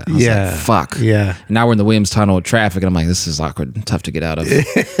after that. I was like, fuck. Yeah. And now we're in the Williams Tunnel with traffic, and I'm like, this is awkward and tough to get out of.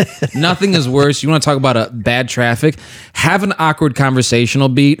 Nothing is worse. You want to talk about a bad traffic? Have an awkward conversational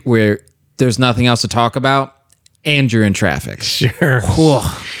beat where there's nothing else to talk about, and you're in traffic. Sure.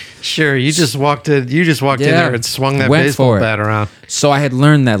 Sure, you just walked in there and swung that baseball bat around. So I had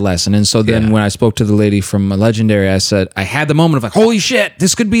learned that lesson. And so then when I spoke to the lady from Legendary, I said, I had the moment of like, holy shit,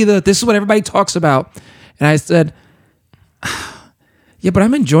 this is what everybody talks about. And I said, yeah, but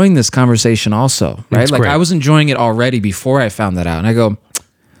I'm enjoying this conversation also, right? That's like great. I was enjoying it already before I found that out. And I go,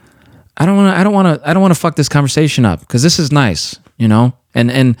 I don't want to fuck this conversation up because this is nice,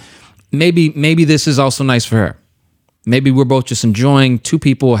 and maybe this is also nice for her. Maybe we're both just enjoying two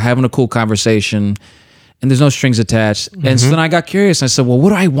people having a cool conversation and there's no strings attached. And so then I got curious and I said, well, what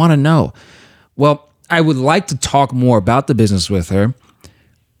do I want to know? Well, I would like to talk more about the business with her,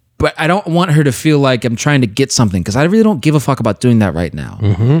 but I don't want her to feel like I'm trying to get something because I really don't give a fuck about doing that right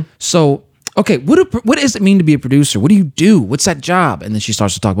now. So, okay, what does it mean to be a producer? What do you do? What's that job? And then she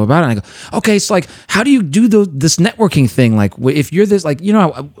starts to talk about it. And I go, okay, so like, how do you do this networking thing? Like, if you're this, like,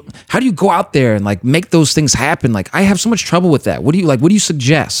 how do you go out there and like make those things happen? Like, I have so much trouble with that. What do you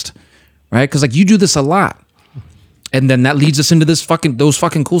suggest? Right? Because like you do this a lot. And then that leads us into those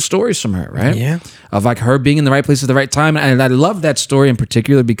fucking cool stories from her, right? Yeah. Of like her being in the right place at the right time. And I love that story in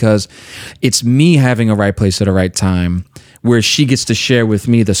particular because it's me having a right place at a right time where she gets to share with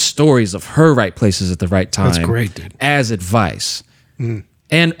me the stories of her right places at the right time. That's great, dude. As advice. And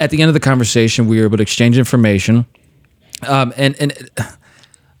at the end of the conversation, we were able to exchange information. And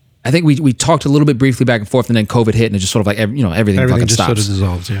I think we talked a little bit briefly back and forth, and then COVID hit, and it just sort of like, everything fucking just stops. sort of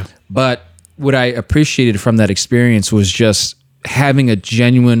dissolves, yeah. But what I appreciated from that experience was just having a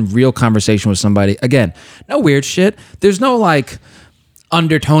genuine, real conversation with somebody. Again, no weird shit. There's no like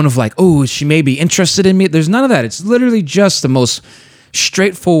undertone of like, oh, she may be interested in me. There's none of that. It's literally just the most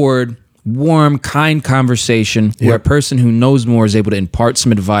straightforward, warm, kind conversation where a person who knows more is able to impart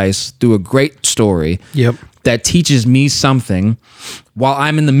some advice through a great story that teaches me something while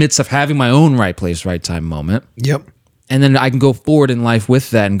I'm in the midst of having my own right place, right time moment. And then I can go forward in life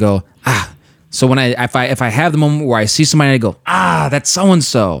with that and go, so when if I have the moment where I see somebody and I go, that's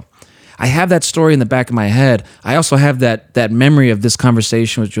so-and-so. I have that story in the back of my head. I also have that memory of this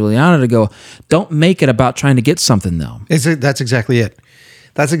conversation with Juliana to go, don't make it about trying to get something though. That's exactly it.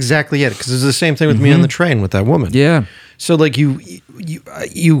 That's exactly it. Because it's the same thing with me on the train with that woman. Yeah. So like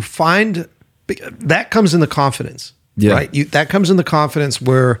you find that comes in the confidence, right? That comes in the confidence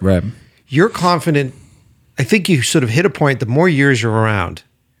where you're confident. I think you sort of hit a point. The more years you're around,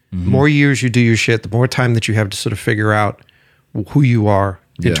 the more years you do your shit, the more time that you have to sort of figure out who you are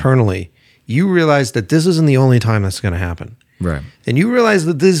internally. You realize that this isn't the only time that's going to happen. Right. And you realize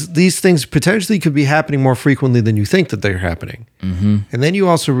that these things potentially could be happening more frequently than you think that they're happening. And then you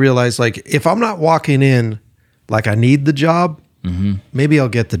also realize, like, if I'm not walking in like I need the job, maybe I'll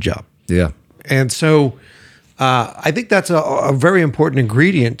get the job. Yeah. And so I think that's a very important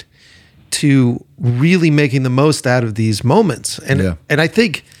ingredient to really making the most out of these moments. And I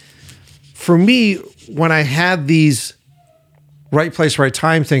think for me, when I had these right place, right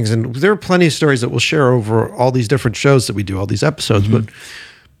time things, and there are plenty of stories that we'll share over all these different shows that we do, all these episodes, but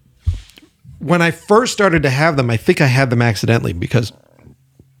when I first started to have them, I think I had them accidentally because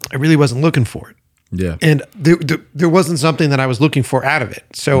I really wasn't looking for it. Yeah. And there wasn't something that I was looking for out of it.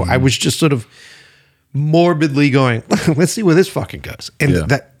 So I was just sort of morbidly going, let's see where this fucking goes. And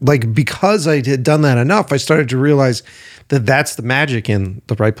that, like, because I had done that enough, I started to realize that that's the magic in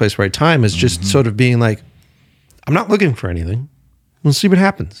the right place, right time, is just sort of being like, I'm not looking for anything. We'll see what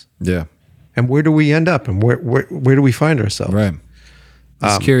happens. Yeah. And where do we end up? And where do we find ourselves? Right.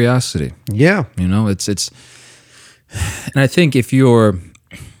 It's curiosity. Yeah. You know, it's and I think if you're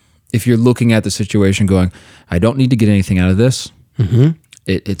looking at the situation going, I don't need to get anything out of this.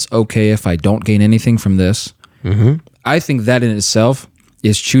 It's okay if I don't gain anything from this. I think that in itself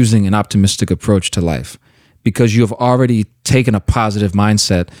is choosing an optimistic approach to life, because you have already taken a positive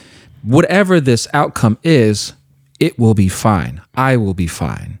mindset. Whatever this outcome is, it will be fine. I will be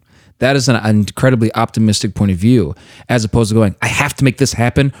fine. That is an incredibly optimistic point of view, as opposed to going, I have to make this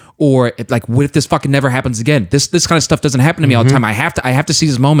happen, or like, what if this fucking never happens again? This kind of stuff doesn't happen to me all the time. I have to see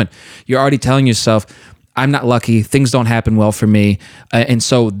this moment. You're already telling yourself, I'm not lucky. Things don't happen well for me. And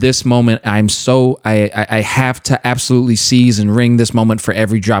so this moment, I have to absolutely seize and wring this moment for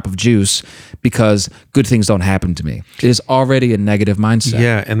every drop of juice, because good things don't happen to me. It is already a negative mindset.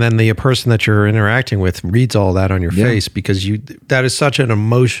 Yeah. And then the person that you're interacting with reads all that on your face, because that is such an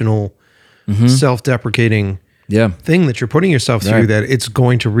emotional, self-deprecating thing that you're putting yourself through, that it's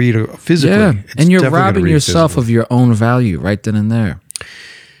going to read physically. Yeah. And you're robbing yourself of your own value right then and there.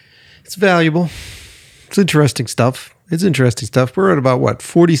 It's valuable. It's interesting stuff. We're at about, what,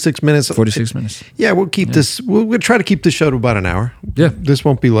 46 minutes? 46 minutes. Yeah, we'll keep this. We'll try to keep the show to about an hour. Yeah. This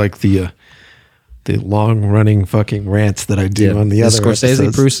won't be like the long-running fucking rants that I do on the other Scorsese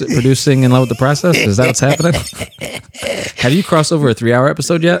episodes. producing In Love with the Process? Is that what's happening? Have you crossed over a 3-hour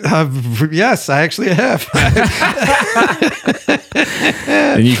episode yet? Yes, I actually have.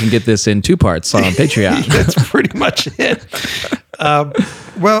 And you can get this in 2 parts on Patreon. That's pretty much it.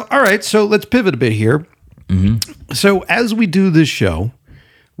 Well, all right. So let's pivot a bit here. So as we do this show,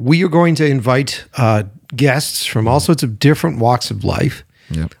 we are going to invite guests from all sorts of different walks of life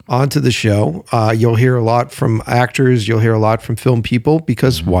onto the show. You'll hear a lot from actors. You'll hear a lot from film people,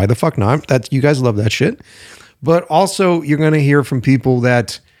 because why the fuck not? You guys love that shit. But also you're going to hear from people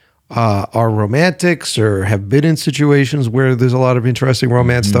that are romantics or have been in situations where there's a lot of interesting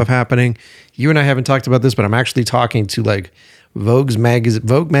romance stuff happening. You and I haven't talked about this, but I'm actually talking to like Vogue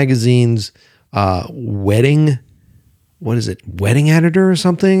magazine's wedding editor or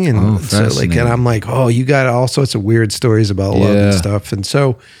something. And so like, and I'm like, oh, you got all sorts of weird stories about love and stuff. And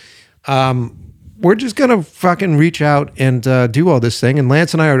so we're just going to fucking reach out and do all this thing. And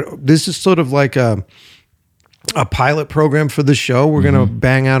Lance and I this is sort of like a pilot program for the show. We're going to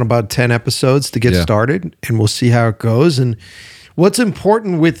bang out about 10 episodes to get started, and we'll see how it goes. And what's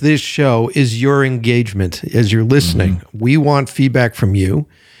important with this show is your engagement as you're listening. We want feedback from you.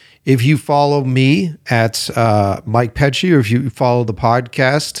 If you follow me at Mike Pecci, or if you follow the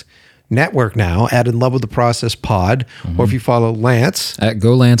podcast network now at In Love with the Process Pod, or if you follow Lance at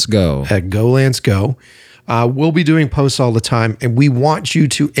Go Lance Go. We'll be doing posts all the time, and we want you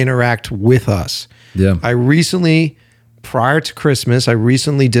to interact with us. Yeah. I recently, prior to Christmas,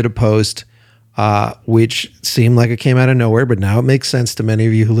 did a post which seemed like it came out of nowhere, but now it makes sense to many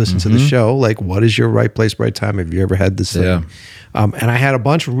of you who listen to the show. Like, what is your right place, right time? Have you ever had this thing? And I had a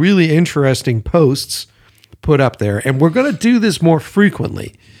bunch of really interesting posts put up there, and we're going to do this more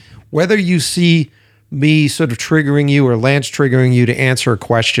frequently. Whether you see me sort of triggering you or Lance triggering you to answer a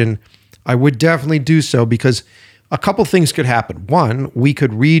question, I would definitely do so, because a couple things could happen. One, we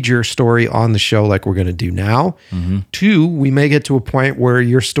could read your story on the show like we're going to do now. 2, we may get to a point where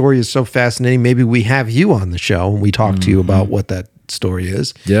your story is so fascinating, maybe we have you on the show and we talk to you about what that story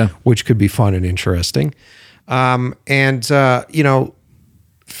is, which could be fun and interesting. You know,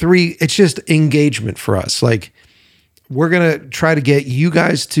 3, it's just engagement for us. Like, we're going to try to get you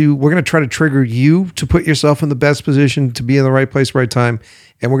guys we're going to try to trigger you to put yourself in the best position to be in the right place, right time.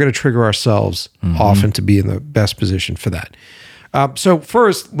 And we're going to trigger ourselves often to be in the best position for that. So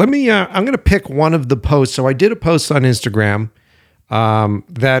first, I'm going to pick one of the posts. So I did a post on Instagram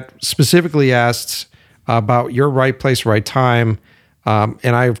that specifically asks about your right place, right time.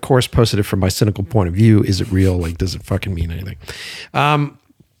 And I, of course, posted it from my cynical point of view. Is it real? Like, does it fucking mean anything?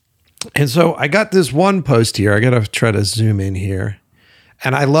 And so I got this one post here. I got to try to zoom in here.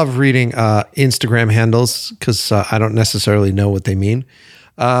 And I love reading Instagram handles because I don't necessarily know what they mean.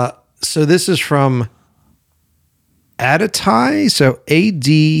 So this is from Adatai. So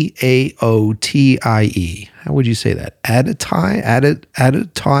Adaotie. How would you say that? Adatai?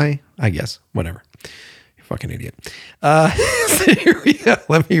 I guess. Whatever. You fucking idiot. So here we go.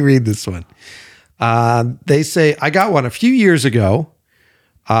 Let me read this one. They say, I got one a few years ago.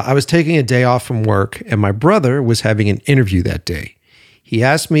 I was taking a day off from work, and my brother was having an interview that day. He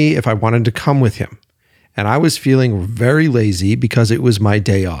asked me if I wanted to come with him, and I was feeling very lazy because it was my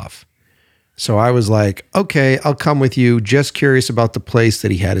day off. So I was like, okay, I'll come with you, just curious about the place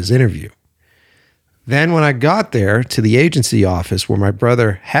that he had his interview. Then when I got there to the agency office where my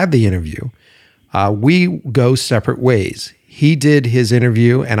brother had the interview, we go separate ways. He did his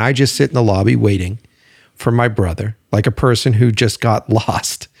interview, and I just sit in the lobby waiting for my brother, like a person who just got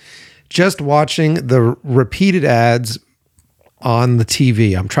lost, just watching the repeated ads on the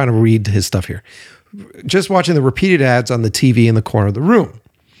TV. I'm trying to read his stuff here. Just watching the repeated ads on the TV in the corner of the room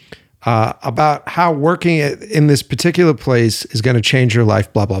about how working in this particular place is going to change your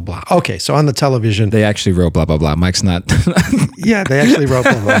life, blah, blah, blah. Okay, so on the television. They actually wrote blah, blah, blah. Mike's not. Yeah, they actually wrote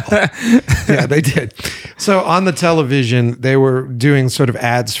blah, blah, blah. Yeah, they did. So on the television, they were doing sort of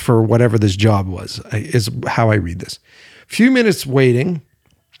ads for whatever this job was, is how I read this. Few minutes waiting,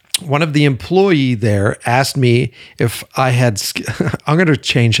 one of the employee there asked me if I had, I'm going to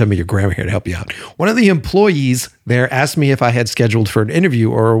change some of your grammar here to help you out. One of the employees there asked me if I had scheduled for an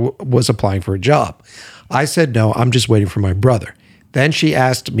interview or was applying for a job. I said, no, I'm just waiting for my brother. Then she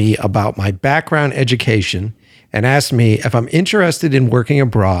asked me about my background education and asked me if I'm interested in working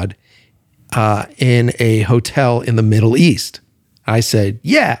abroad in a hotel in the Middle East. I said,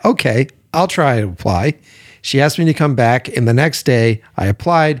 yeah, okay, I'll try to apply. She asked me to come back, and the next day I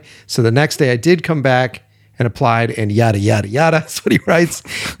applied. So the next day I did come back and applied, and yada, yada, yada. That's what he writes.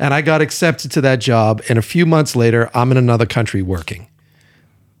 And I got accepted to that job. And a few months later, I'm in another country working.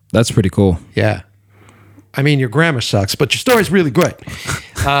 That's pretty cool. Yeah. I mean, your grammar sucks, but your story's really good.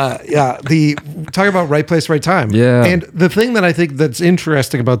 Yeah. Talk about right place, right time. Yeah. And the thing that I think that's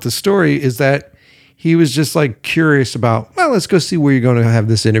interesting about this story is that he was just like curious about, well, let's go see where you're going to have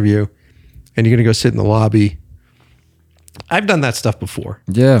this interview. And you're going to go sit in the lobby. I've done that stuff before.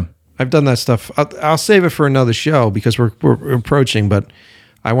 Yeah. I've done that stuff. I'll save it for another show because we're approaching, but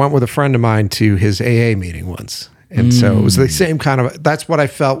I went with a friend of mine to his AA meeting once. And so it was the same kind of, that's what I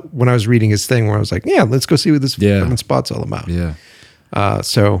felt when I was reading his thing where I was like, yeah, let's go see what this fucking spot's all about. Yeah.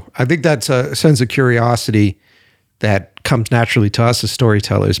 So I think that's a sense of curiosity that comes naturally to us as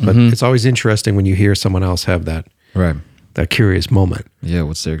storytellers, but it's always interesting when you hear someone else have that, that curious moment. Yeah.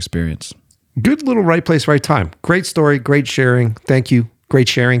 What's their experience? Good little right place, right time. Great story, great sharing. Thank you. Great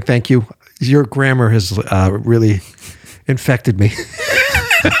sharing. Thank you. Your grammar has really infected me.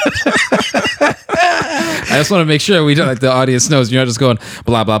 I just want to make sure we don't, like, the audience knows you're not just going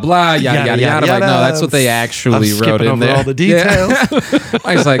blah blah blah yada yada yada. Like, no, that's what they actually wrote in there. All the details. Yeah.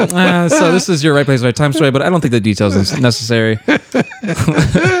 I was like, so this is your right place, right time story, but I don't think the details is necessary.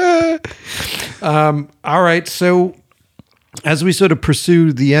 All right, so as we sort of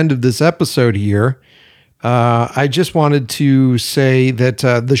pursue the end of this episode here, I just wanted to say that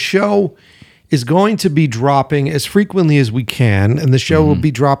the show is going to be dropping as frequently as we can, and the show will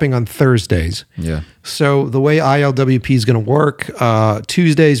be dropping on Thursdays. Yeah. So the way ILWP is going to work,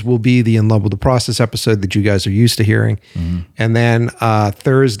 Tuesdays will be the In Love with the Process episode that you guys are used to hearing, and then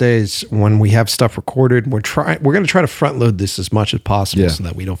Thursdays, when we have stuff recorded, we're going to try to front load this as much as possible so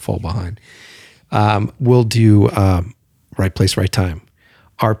that we don't fall behind. We'll do Right Place, Right Time,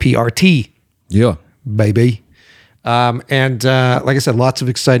 RPRT. Yeah, baby. And like I said, lots of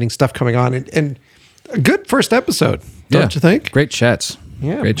exciting stuff coming on, and a good first episode, don't you think? Great chats.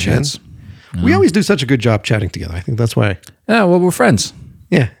 Yeah, great chats. We always do such a good job chatting together. I think that's why. Yeah, well, we're friends.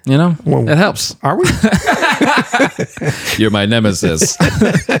 Yeah. You know, it helps. Are we? You're my nemesis.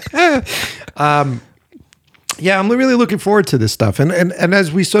 Yeah, I'm really looking forward to this stuff. And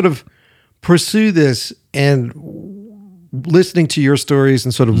as we sort of pursue this and listening to your stories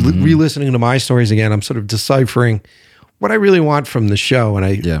and sort of re-listening to my stories again, I'm sort of deciphering what I really want from the show. And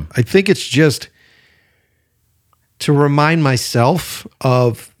I think it's just to remind myself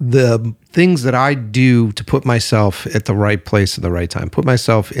of the things that I do to put myself at the right place at the right time, put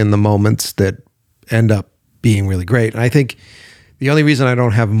myself in the moments that end up being really great. And I think the only reason I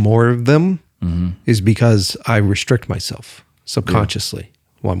don't have more of them is because I restrict myself subconsciously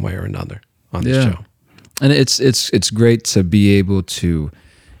one way or another on the show. And it's great to be able to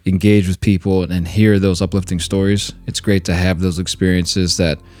engage with people and hear those uplifting stories. It's great to have those experiences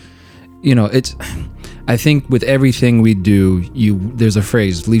that, I think with everything we do, there's a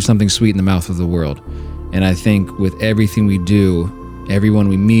phrase, leave something sweet in the mouth of the world. And I think with everything we do, everyone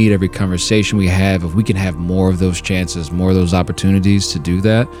we meet, every conversation we have, if we can have more of those chances, more of those opportunities to do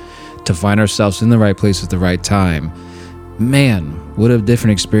that, to find ourselves in the right place at the right time, man, what a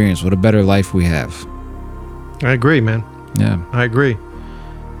different experience, what a better life we have. I agree, man. Yeah. I agree.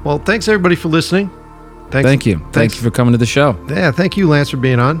 Well, thanks everybody for listening. Thank you. Thank you for coming to the show. Yeah, thank you, Lance, for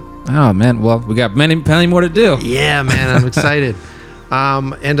being on. Oh, man. Well, we got plenty more to do. Yeah, man. I'm excited.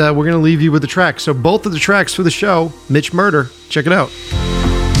 And we're going to leave you with the track. So both of the tracks for the show, Mitch Murder. Check it out.